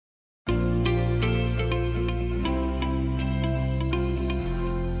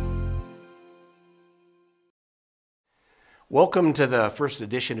Welcome to the first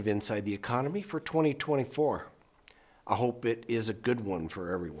edition of Inside the Economy for 2024. I hope it is a good one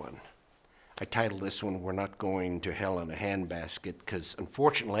for everyone. I titled this one, We're Not Going to Hell in a Handbasket, because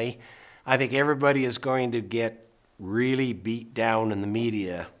unfortunately, I think everybody is going to get really beat down in the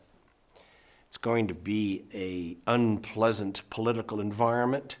media. It's going to be an unpleasant political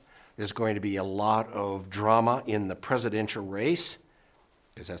environment. There's going to be a lot of drama in the presidential race,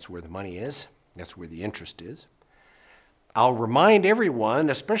 because that's where the money is, that's where the interest is. I'll remind everyone,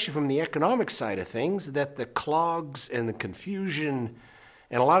 especially from the economic side of things, that the clogs and the confusion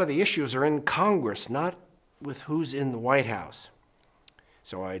and a lot of the issues are in Congress, not with who's in the White House.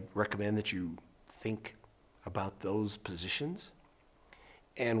 So I'd recommend that you think about those positions.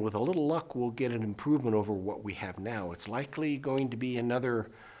 And with a little luck, we'll get an improvement over what we have now. It's likely going to be another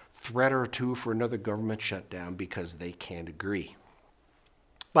threat or two for another government shutdown because they can't agree.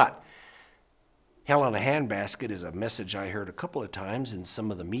 But hell in a handbasket is a message I heard a couple of times in some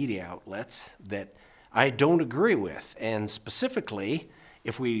of the media outlets that I don't agree with. And specifically,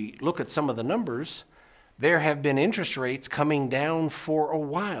 if we look at some of the numbers, there have been interest rates coming down for a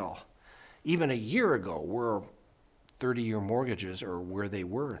while. Even a year ago, where 30-year mortgages are where they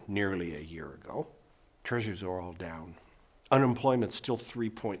were nearly a year ago. Treasuries are all down. Unemployment's still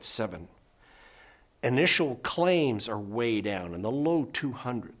 3.7. Initial claims are way down in the low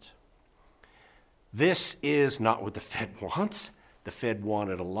 200s. This is not what the Fed wants. The Fed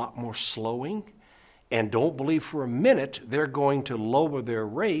wanted a lot more slowing, and don't believe for a minute they're going to lower their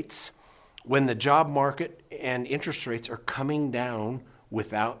rates when the job market and interest rates are coming down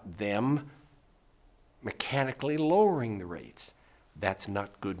without them mechanically lowering the rates. That's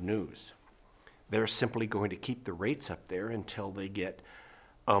not good news. They're simply going to keep the rates up there until they get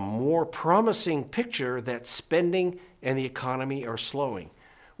a more promising picture that spending and the economy are slowing.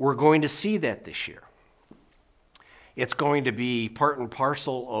 We're going to see that this year. It's going to be part and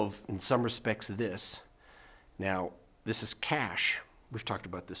parcel of, in some respects, this. Now, this is cash. We've talked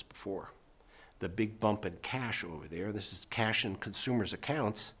about this before. The big bump in cash over there. This is cash in consumers'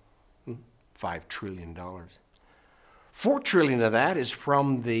 accounts, $5 trillion. $4 trillion of that is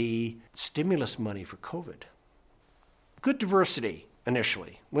from the stimulus money for COVID. Good diversity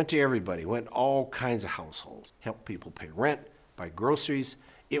initially. Went to everybody, went all kinds of households. Helped people pay rent, buy groceries.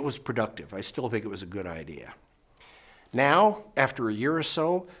 It was productive. I still think it was a good idea. Now, after a year or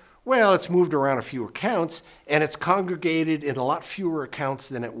so, well, it's moved around a few accounts, and it's congregated in a lot fewer accounts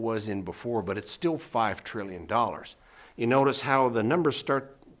than it was in before, but it's still $5 trillion. You notice how the numbers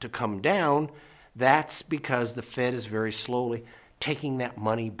start to come down. That's because the Fed is very slowly taking that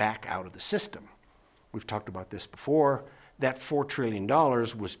money back out of the system. We've talked about this before. That $4 trillion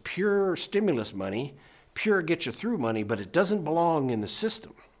was pure stimulus money, pure get-you-through money, but it doesn't belong in the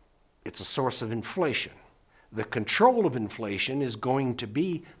system. It's a source of inflation. The control of inflation is going to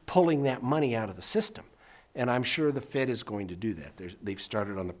be pulling that money out of the system. And I'm sure the Fed is going to do that. They've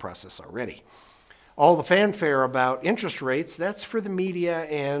started on the process already. All the fanfare about interest rates, that's for the media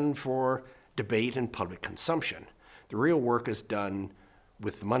and for debate and public consumption. The real work is done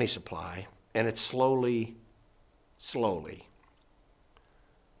with the money supply, and it's slowly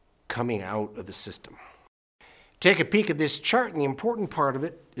coming out of the system. Take a peek at this chart, and the important part of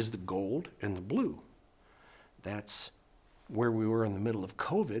it is the gold and the blue. That's where we were in the middle of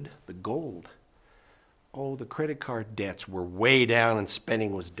COVID, the gold. Oh, the credit card debts were way down and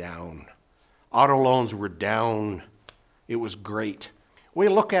spending was down. Auto loans were down. It was great. We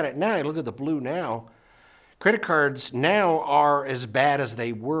look at it now, you look at the blue now. Credit cards now are as bad as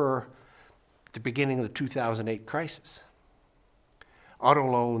they were at the beginning of the 2008 crisis. Auto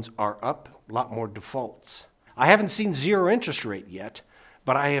loans are up, a lot more defaults. I haven't seen zero interest rate yet,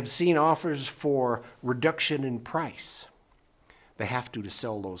 but I have seen offers for reduction in price. They have to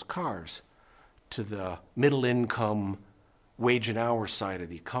sell those cars to the middle income wage and hour side of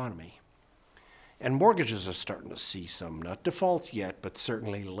the economy. And mortgages are starting to see some, not defaults yet, but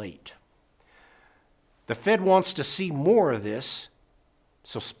certainly late. The Fed wants to see more of this,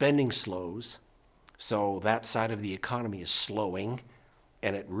 so spending slows, so that side of the economy is slowing,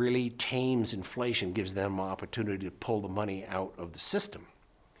 and it really tames inflation, gives them an opportunity to pull the money out of the system.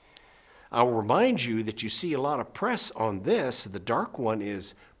 I'll remind you that you see a lot of press on this. The dark one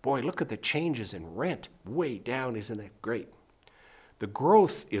is, boy, look at the changes in rent. Way down, isn't that great? The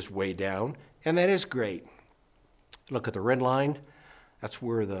growth is way down, and that is great. Look at the red line. That's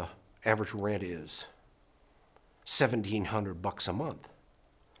where the average rent is. $1,700 a month.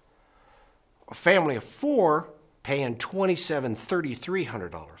 A family of four paying $2,700,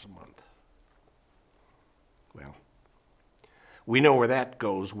 $3,300 a month. Well, we know where that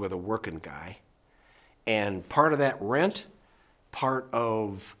goes with a working guy. And part of that rent part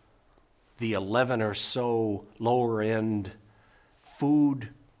of the 11 or so lower-end food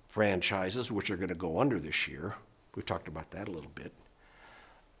franchises, which are going to go under this year. We talked about that a little bit.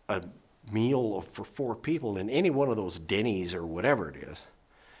 A meal for 4 people in any one of those Denny's or whatever it is,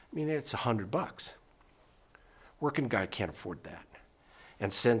 I mean, it's $100. Working guy can't afford that.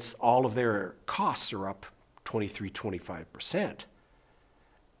 And since all of their costs are up 23-25%,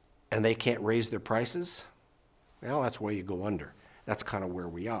 and they can't raise their prices, well, that's where you go under. That's kind of where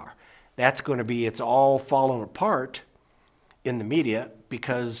we are. That's going to be, it's all fallen apart in the media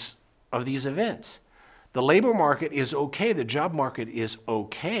because of these events. The labor market is okay. The job market is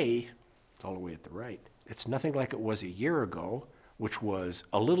okay. It's all the way at the right. It's nothing like it was a year ago, which was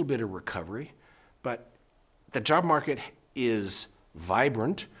a little bit of recovery. But the job market is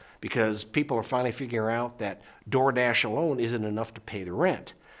vibrant because people are finally figuring out that DoorDash alone isn't enough to pay the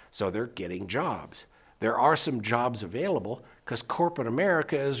rent. So they're getting jobs. There are some jobs available because corporate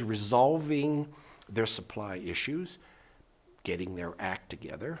America is resolving their supply issues, getting their act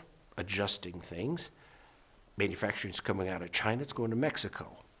together, adjusting things. Manufacturing is coming out of China, it's going to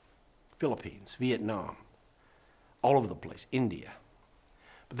Mexico, Philippines, Vietnam, all over the place, India.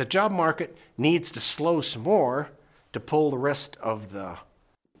 But the job market needs to slow some more to pull the rest of the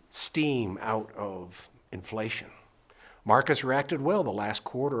steam out of inflation. Markets reacted well the last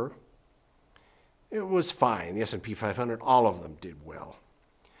quarter. It was fine. The S&P 500, all of them did well.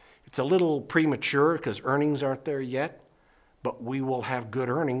 It's a little premature because earnings aren't there yet, but we will have good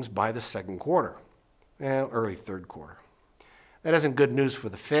earnings by the second quarter, early third quarter. That isn't good news for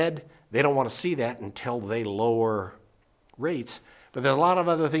the Fed. They don't want to see that until they lower rates. But there's a lot of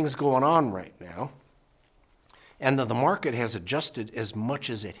other things going on right now. And the market has adjusted as much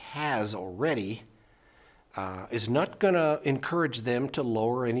as it has already, is not going to encourage them to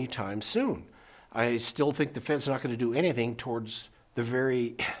lower anytime soon. I still think the Fed's not going to do anything towards the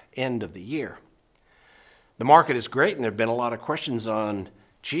very end of the year. The market is great, and there have been a lot of questions on,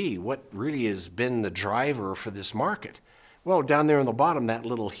 gee, what really has been the driver for this market? Well, down there on the bottom, that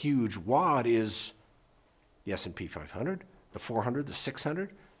little huge wad is the S&P 500, the 400, the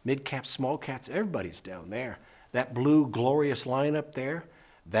 600, mid-caps, small-caps, everybody's down there. That blue glorious line up there,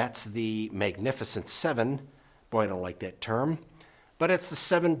 that's the Magnificent Seven. Boy, I don't like that term. But it's the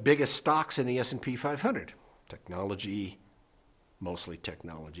 7 biggest stocks in the S&P 500. Technology, mostly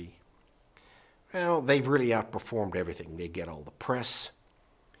technology. Well, they've really outperformed everything. They get all the press.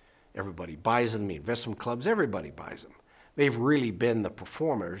 Everybody buys them. The investment clubs, everybody buys them. They've really been the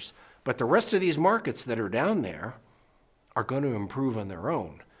performers. But the rest of these markets that are down there are going to improve on their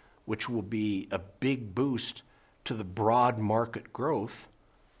own, which will be a big boost to the broad market growth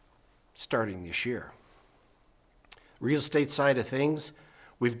starting this year. Real estate side of things,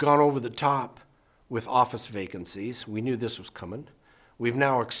 we've gone over the top with office vacancies. We knew this was coming. We've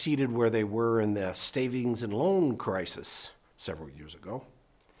now exceeded where they were in the savings and loan crisis several years ago.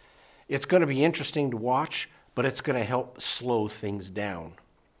 It's going to be interesting to watch, but it's going to help slow things down.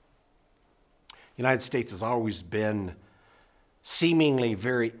 The United States has always been seemingly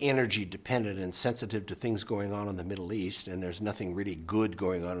very energy dependent and sensitive to things going on in the Middle East, and there's nothing really good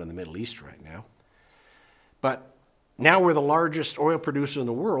going on in the Middle East right now. But now we're the largest oil producer in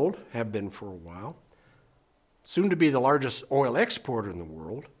the world, have been for a while, soon to be the largest oil exporter in the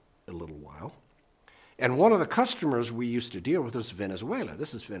world, a little while. And one of the customers we used to deal with was Venezuela.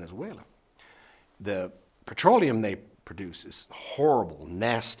 This is Venezuela. The petroleum they produce is horrible,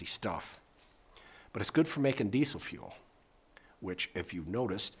 nasty stuff, but it's good for making diesel fuel, which, if you've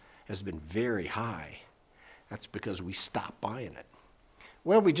noticed, has been very high. That's because we stopped buying it.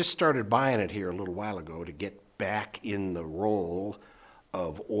 Well, we just started buying it here a little while ago to get back in the role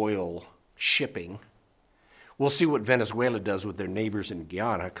of oil shipping. We'll see what Venezuela does with their neighbors in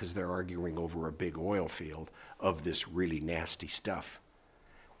Guyana because they're arguing over a big oil field of this really nasty stuff.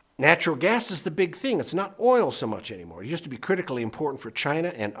 Natural gas is the big thing. It's not oil so much anymore. It used to be critically important for China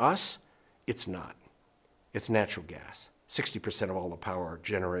and us. It's not. It's natural gas. 60% of all the power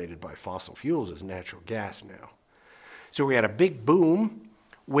generated by fossil fuels is natural gas now. So we had a big boom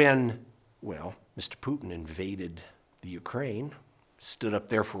when, well, Mr. Putin invaded the Ukraine, stood up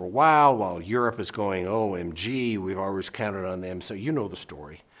there for a while Europe is going, OMG, we've always counted on them, so you know the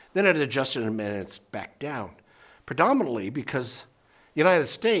story. Then it adjusted and it's back down, predominantly because the United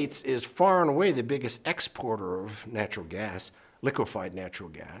States is far and away the biggest exporter of natural gas, liquefied natural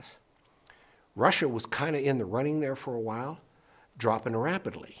gas. Russia was kind of in the running there for a while, dropping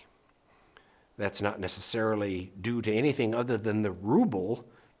rapidly. That's not necessarily due to anything other than the ruble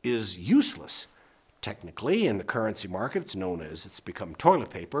is useless. Technically, in the currency market, it's known as, it's become toilet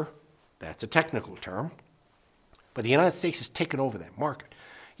paper. That's a technical term. But the United States has taken over that market.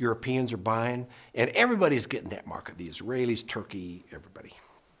 Europeans are buying, and everybody's getting that market. The Israelis, Turkey, everybody.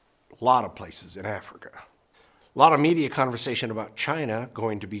 A lot of places in Africa. A lot of media conversation about China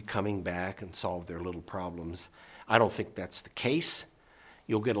going to be coming back and solve their little problems. I don't think that's the case.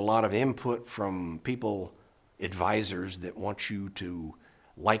 You'll get a lot of input from people, advisors that want you to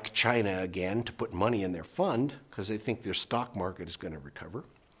like China again, to put money in their fund because they think their stock market is going to recover.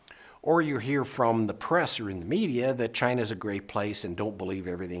 Or you hear from the press or in the media that China's a great place and don't believe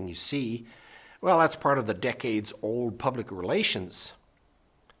everything you see. Well, that's part of the decades-old public relations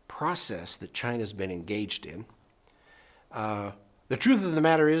process that China's been engaged in. The truth of the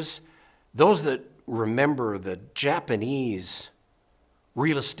matter is, those that remember the Japanese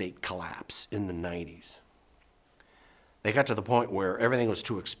real estate collapse in the 90s, they got to the point where everything was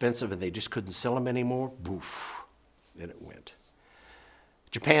too expensive and they just couldn't sell them anymore. Boof, then it went.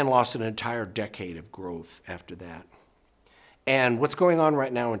 Japan lost an entire decade of growth after that. And what's going on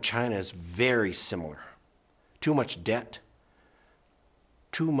right now in China is very similar. Too much debt,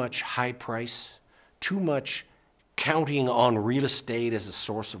 too much high price, too much counting on real estate as a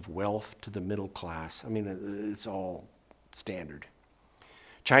source of wealth to the middle class. I mean, it's all standard.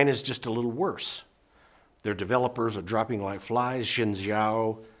 China's just a little worse. Their developers are dropping like flies.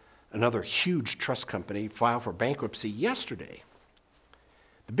 Xinjiao, another huge trust company, filed for bankruptcy yesterday.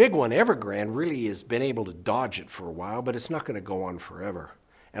 The big one, Evergrande, really has been able to dodge it for a while, but it's not going to go on forever.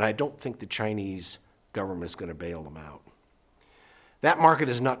 And I don't think the Chinese government is going to bail them out. That market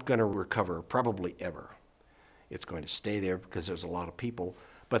is not going to recover, probably ever. It's going to stay there because there's a lot of people.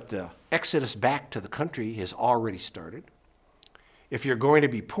 But the exodus back to the country has already started. If you're going to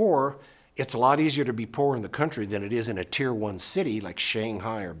be poor, it's a lot easier to be poor in the country than it is in a tier 1 city like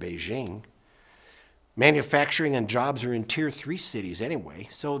Shanghai or Beijing. Manufacturing and jobs are in tier 3 cities anyway,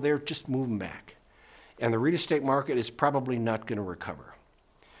 so they're just moving back. And the real estate market is probably not going to recover.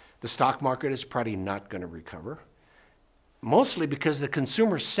 The stock market is probably not going to recover, mostly because the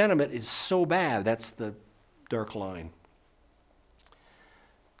consumer sentiment is so bad. That's the dark line.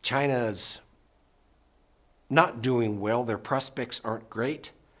 China's not doing well. Their prospects aren't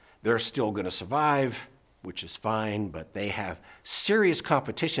great. They're still going to survive, which is fine, but they have serious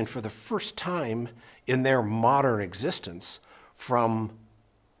competition for the first time in their modern existence from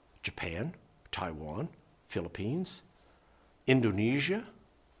Japan, Taiwan, Philippines, Indonesia.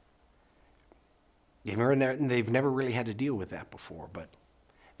 They've never really had to deal with that before, but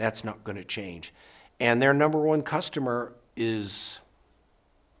that's not going to change. And their number one customer is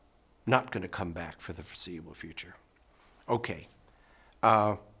not going to come back for the foreseeable future. Okay.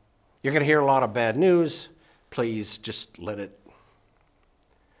 You're going to hear a lot of bad news. Please just let it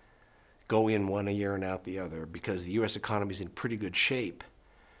go in one ear and out the other because the U.S. economy is in pretty good shape.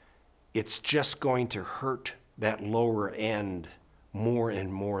 It's just going to hurt that lower end more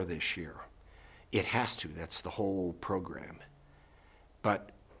and more this year. It has to. That's the whole program. But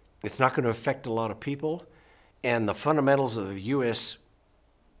it's not going to affect a lot of people. And the fundamentals of the U.S.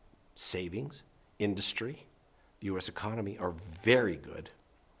 savings, industry, the U.S. economy are very good.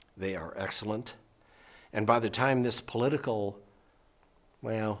 They are excellent. And by the time this political,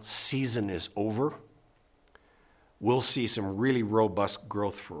 season is over, we'll see some really robust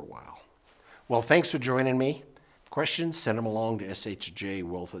growth for a while. Well, thanks for joining me. Questions, send them along to SHJ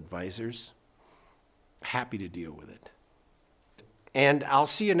Wealth Advisors. Happy to deal with it. And I'll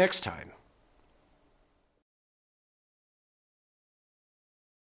see you next time.